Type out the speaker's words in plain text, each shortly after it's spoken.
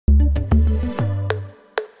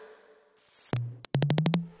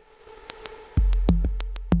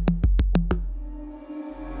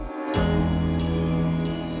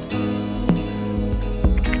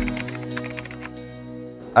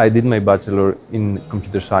I did my bachelor in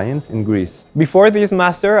computer science in Greece. Before this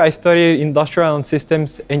master, I studied industrial and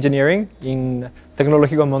systems engineering in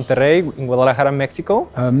Tecnológico Monterrey in Guadalajara, Mexico.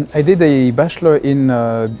 I did a bachelor in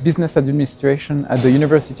business administration at the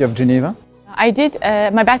University of Geneva. I did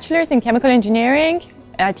my bachelor's in chemical engineering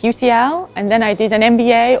at UCL, and then I did an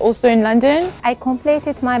MBA also in London. I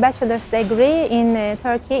completed my bachelor's degree in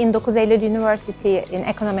Turkey in 9 Eylül University in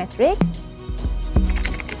econometrics.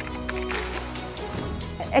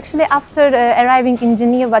 Actually, after arriving in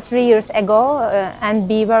Geneva 3 years ago and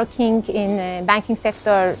be working in banking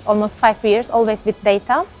sector almost 5 years, always with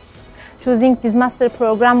data, choosing this master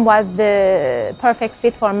program was the perfect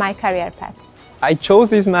fit for my career path. I chose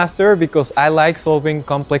this master because I like solving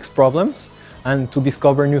complex problems and to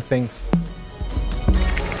discover new things.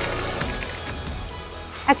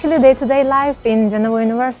 Actually, day-to-day life in Geneva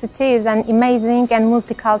University is an amazing and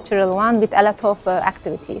multicultural one with a lot of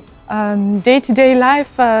activities. Day-to-day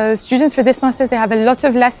life, students for this master, they have a lot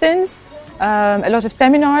of lessons, a lot of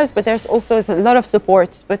seminars, but there's also a lot of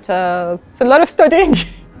support, but it's a lot of studying.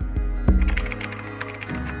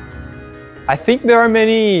 I think there are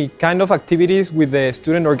many kind of activities with the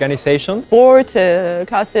student organization. Sport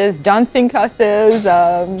classes, dancing classes,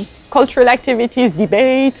 cultural activities,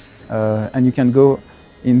 debate. And you can go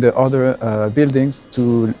in the other buildings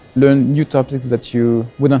to learn new topics that you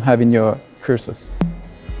wouldn't have in your courses.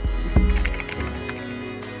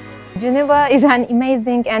 Geneva is an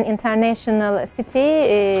amazing and international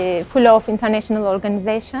city full of international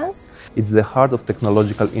organizations. It's the heart of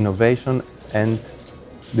technological innovation and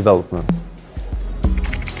development.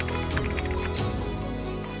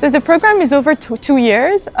 So the program is over 2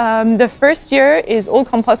 years. The first year is all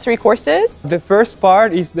compulsory courses. The first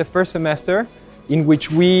part is the first semester, in which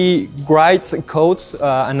we write codes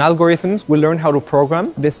and algorithms. We learn how to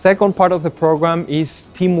program. The second part of the program is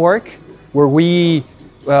teamwork, where we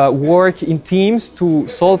work in teams to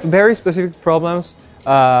solve very specific problems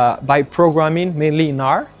by programming, mainly in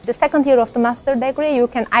R. The second year of the master degree, you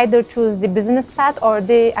can either choose the business path or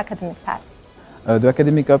the academic path. The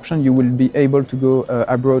academic option, you will be able to go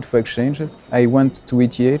abroad for exchanges. I went to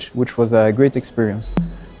ETH, which was a great experience.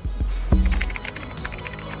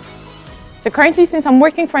 So currently, since I'm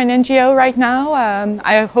working for an NGO right now,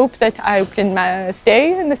 I hope that I can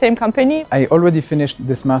stay in the same company. I already finished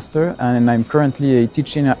this master and I'm currently a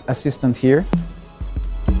teaching assistant here.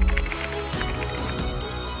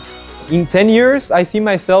 In 10 years, I see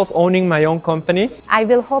myself owning my own company. I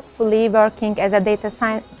will hopefully working as a data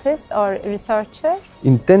scientist or researcher.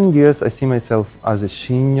 In 10 years, I see myself as a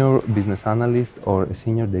senior business analyst or a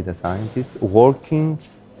senior data scientist working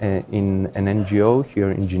in an NGO here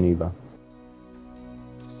in Geneva.